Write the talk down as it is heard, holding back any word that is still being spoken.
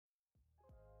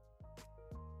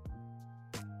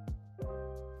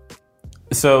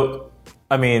So,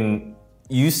 I mean,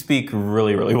 you speak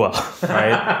really, really well,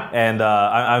 right? And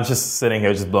I'm just sitting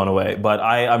here just blown away. But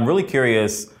I'm really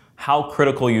curious how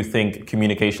critical you think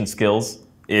communication skills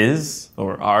is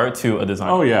or are to a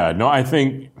designer. Oh, yeah. No, I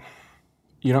think,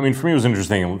 I mean, for me, it was an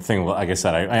interesting thing. Like I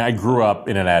said, I grew up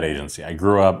in an ad agency. I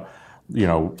grew up,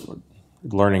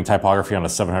 learning typography on a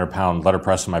 700-pound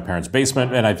letterpress in my parents'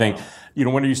 basement. And I think,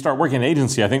 when you start working in an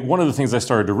agency, I think one of the things I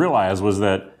started to realize was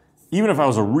that even if I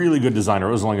was a really good designer,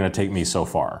 it was only going to take me so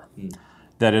far.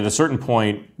 That at a certain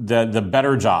point, that the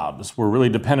better jobs were really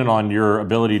dependent on your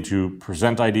ability to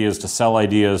present ideas, to sell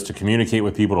ideas, to communicate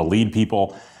with people, to lead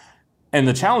people. And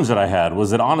the challenge that I had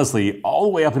was that honestly, all the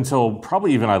way up until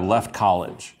probably even I left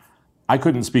college, I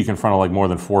couldn't speak in front of like more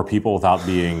than 4 people without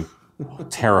being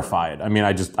terrified. I mean,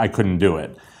 I couldn't do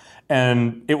it.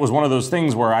 And it was one of those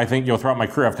things where I think, throughout my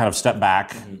career, I've kind of stepped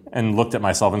back and looked at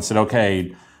myself and said,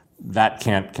 okay, that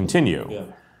can't continue. Yeah.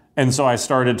 And so I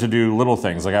started to do little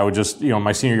things. Like I would just,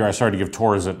 my senior year, I started to give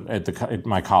tours at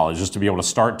my college just to be able to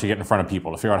start to get in front of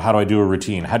people, to figure out how do I do a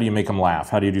routine? How do you make them laugh?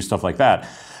 How do you do stuff like that?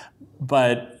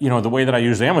 But, the way that I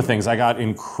usually am with things, I got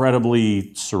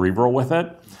incredibly cerebral with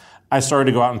it. I started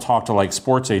to go out and talk to like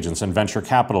sports agents and venture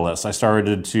capitalists. I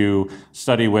started to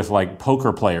study with like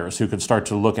poker players who could start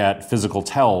to look at physical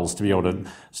tells to be able to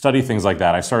study things like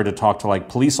that. I started to talk to like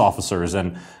police officers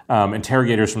and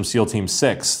interrogators from SEAL Team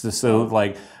 6. So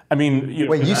like, I mean...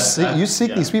 Wait, you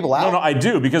seek these people out? No, I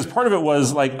do, because part of it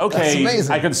was like, okay,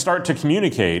 I could start to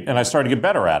communicate and I started to get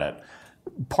better at it.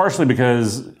 Partially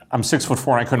because I'm 6'4"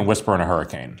 and I couldn't whisper in a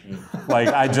hurricane. Like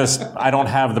I don't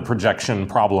have the projection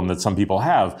problem that some people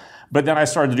have. But then I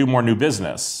started to do more new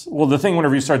business. Well, the thing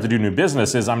whenever you start to do new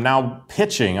business is I'm now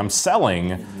pitching, I'm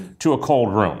selling to a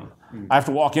cold room. I have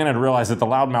to walk in and realize that the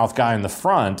loudmouth guy in the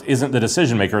front isn't the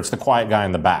decision maker, it's the quiet guy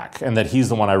in the back, and that he's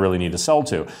the one I really need to sell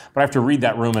to. But I have to read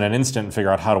that room in an instant and figure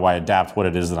out how do I adapt what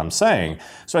it is that I'm saying.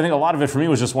 So I think a lot of it for me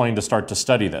was just wanting to start to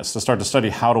study this, to start to study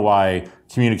how do I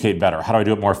communicate better, how do I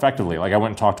do it more effectively. Like I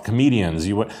went and talked to comedians,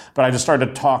 but I just started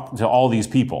to talk to all these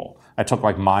people. I took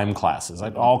like mime classes,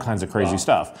 all kinds of crazy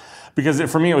stuff. Because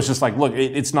for me it was just like, look,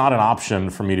 it's not an option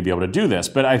for me to be able to do this.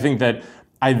 But I think that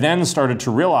I then started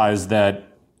to realize that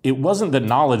it wasn't that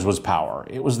knowledge was power.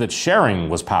 It was that sharing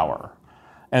was power.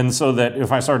 And so that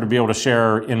if I started to be able to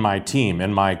share in my team,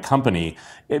 in my company,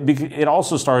 it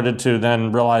also started to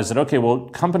then realize that, okay, well,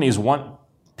 companies want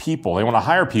people. They want to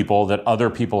hire people that other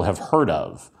people have heard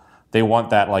of. They want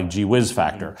that like gee whiz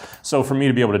factor. So for me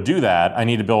to be able to do that, I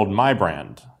need to build my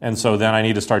brand. And so then I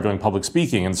need to start doing public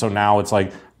speaking. And so now it's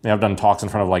like, I've done talks in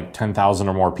front of like 10,000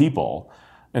 or more people.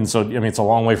 And so, I mean, it's a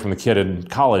long way from the kid in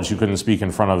college who couldn't speak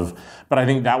in front of, but I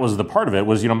think that was the part of it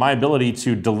was, my ability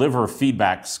to deliver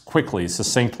feedbacks quickly,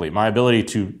 succinctly, my ability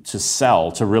to sell,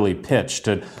 to really pitch,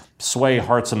 to sway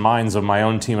hearts and minds of my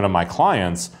own team and of my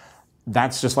clients.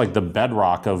 That's just like the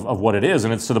bedrock of what it is.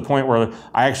 And it's to the point where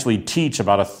I actually teach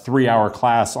about a 3-hour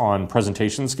class on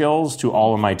presentation skills to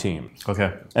all of my team.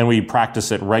 Okay. And we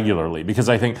practice it regularly because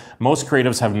I think most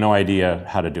creatives have no idea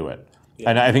how to do it.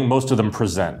 And I think most of them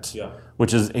present,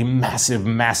 which is a massive,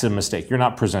 massive mistake. You're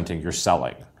not presenting, you're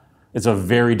selling. It's a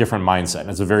very different mindset.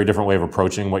 It's a very different way of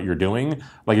approaching what you're doing.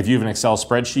 Like if you have an Excel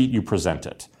spreadsheet, you present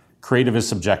it. Creative is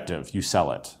subjective, you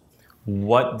sell it.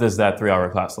 What does that 3-hour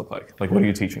class look like? Like, what are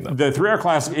you teaching them? The 3-hour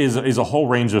class is a whole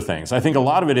range of things. I think a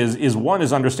lot of it is one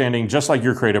is understanding, just like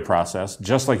your creative process,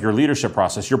 just like your leadership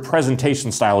process, your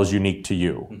presentation style is unique to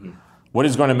you. Mm-hmm. What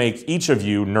is going to make each of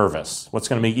you nervous? What's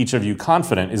going to make each of you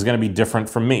confident is going to be different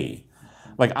from me.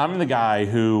 Like, I'm the guy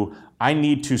who I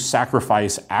need to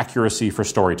sacrifice accuracy for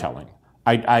storytelling.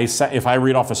 If I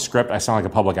read off a script, I sound like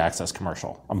a public access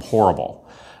commercial. I'm horrible.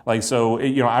 Like, so,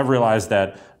 I've realized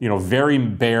that, very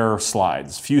bare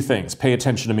slides, few things, pay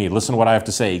attention to me, listen to what I have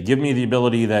to say, give me the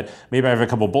ability that maybe I have a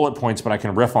couple bullet points, but I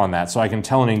can riff on that so I can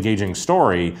tell an engaging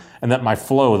story, and that my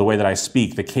flow, the way that I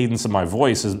speak, the cadence of my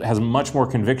voice has much more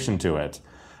conviction to it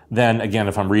than, again,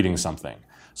 if I'm reading something.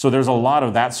 So there's a lot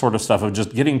of that sort of stuff of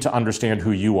just getting to understand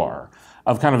who you are,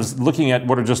 of kind of looking at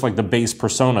what are just like the base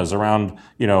personas around,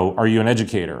 are you an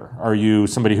educator? Are you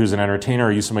somebody who's an entertainer?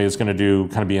 Are you somebody that's going to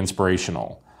kind of be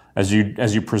inspirational? As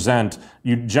you present,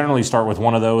 you generally start with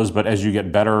one of those, but as you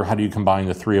get better, how do you combine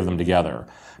the three of them together?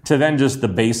 To then just the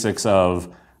basics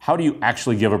of how do you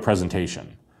actually give a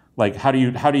presentation? Like, how do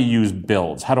you use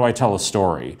builds? How do I tell a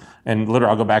story? And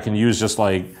literally, I'll go back and use just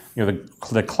like,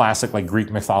 the classic like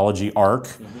Greek mythology arc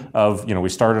of, we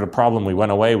started a problem, we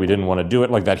went away, we didn't want to do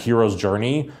it, like that hero's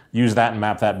journey. Use that and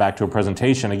map that back to a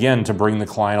presentation, again, to bring the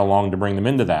client along, to bring them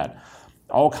into that.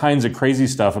 All kinds of crazy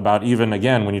stuff about even,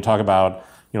 again, when you talk about,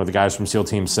 the guys from SEAL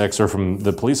Team 6 or from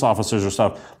the police officers or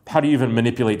stuff, how do you even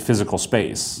manipulate physical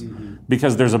space?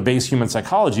 Because there's a base human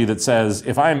psychology that says,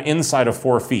 if I'm inside of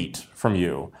 4 feet from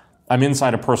you, I'm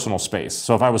inside a personal space.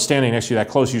 So if I was standing next to you that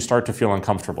close, you start to feel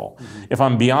uncomfortable. If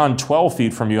I'm beyond 12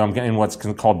 feet from you, I'm in what's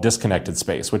called disconnected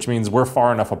space, which means we're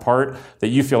far enough apart that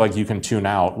you feel like you can tune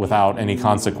out without any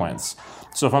consequence.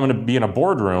 So if I'm going to be in a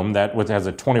boardroom that has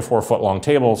a 24-foot long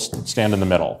table, stand in the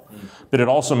middle. But it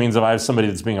also means if I have somebody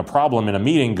that's being a problem in a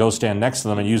meeting, go stand next to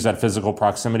them and use that physical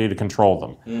proximity to control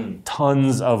them.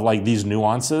 Tons of these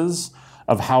nuances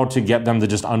of how to get them to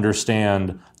just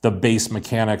understand the base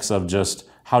mechanics of just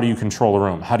how do you control a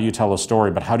room, how do you tell a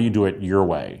story, but how do you do it your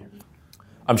way?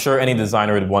 I'm sure any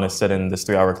designer would want to sit in this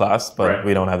 3-hour class, but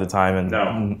we don't have the time,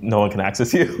 and no one can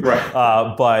access you. Right.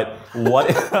 But what?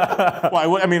 Well,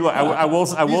 I will.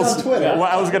 He's on Twitter. Well,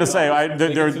 I was going to say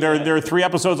there are 3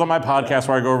 episodes on my podcast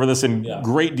where I go over this in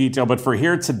great detail. But for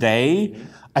here today,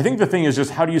 I think the thing is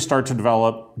just how do you start to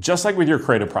develop, just like with your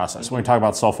creative process, when we talk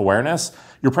about self-awareness,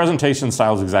 your presentation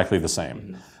style is exactly the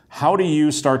same. How do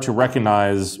you start to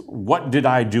recognize what did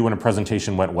I do when a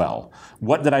presentation went well?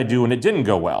 What did I do when it didn't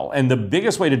go well? And the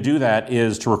biggest way to do that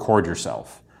is to record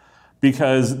yourself.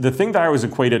 Because the thing that I always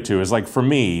equate it to is for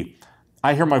me,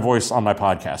 I hear my voice on my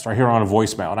podcast, or I hear it on a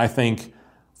voicemail, and I think,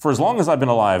 for as long as I've been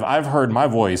alive, I've heard my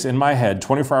voice in my head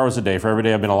 24 hours a day for every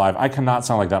day I've been alive. I cannot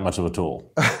sound like that much of a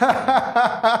tool.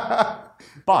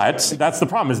 But that's the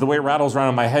problem, is the way it rattles around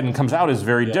in my head and comes out is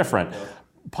very different.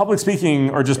 Public speaking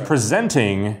or just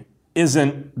presenting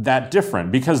isn't that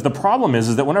different, because the problem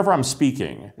is that whenever I'm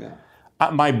speaking,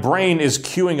 my brain is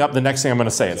queuing up the next thing I'm going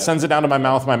to say. It sends it down to my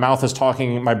mouth is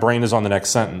talking, my brain is on the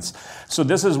next sentence. So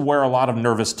this is where a lot of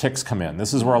nervous tics come in.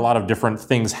 This is where a lot of different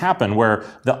things happen, where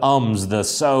the ums, the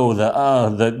so,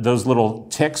 those little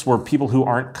tics where people who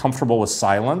aren't comfortable with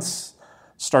silence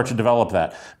start to develop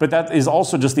that. But that is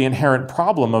also just the inherent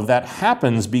problem of that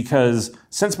happens because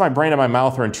since my brain and my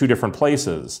mouth are in 2 different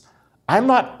places, I'm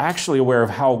not actually aware of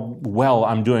how well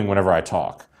I'm doing whenever I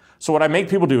talk. So what I make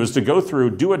people do is to go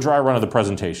through, do a dry run of the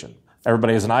presentation.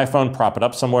 Everybody has an iPhone, prop it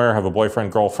up somewhere, have a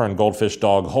boyfriend, girlfriend, goldfish,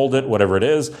 dog, hold it, whatever it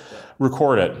is,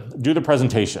 record it, do the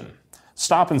presentation.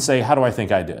 Stop and say, how do I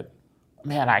think I did?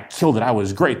 Man, I killed it, I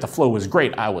was great, the flow was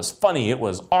great, I was funny, it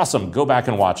was awesome, go back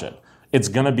and watch it. It's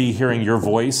going to be hearing your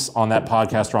voice on that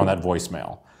podcast or on that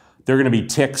voicemail. There are going to be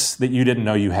tics that you didn't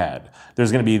know you had.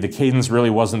 There's going to be the cadence really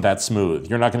wasn't that smooth.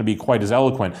 You're not going to be quite as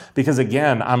eloquent because,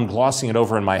 again, I'm glossing it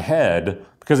over in my head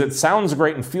because it sounds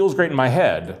great and feels great in my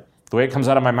head. The way it comes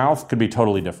out of my mouth could be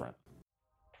totally different.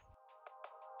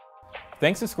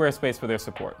 Thanks to Squarespace for their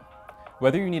support.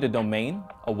 Whether you need a domain,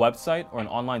 a website, or an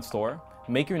online store,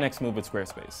 make your next move with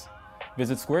Squarespace.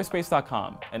 Visit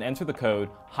squarespace.com and enter the code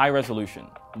HIGHRESOLUTION,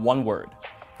 one word,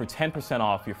 for 10%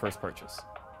 off your first purchase.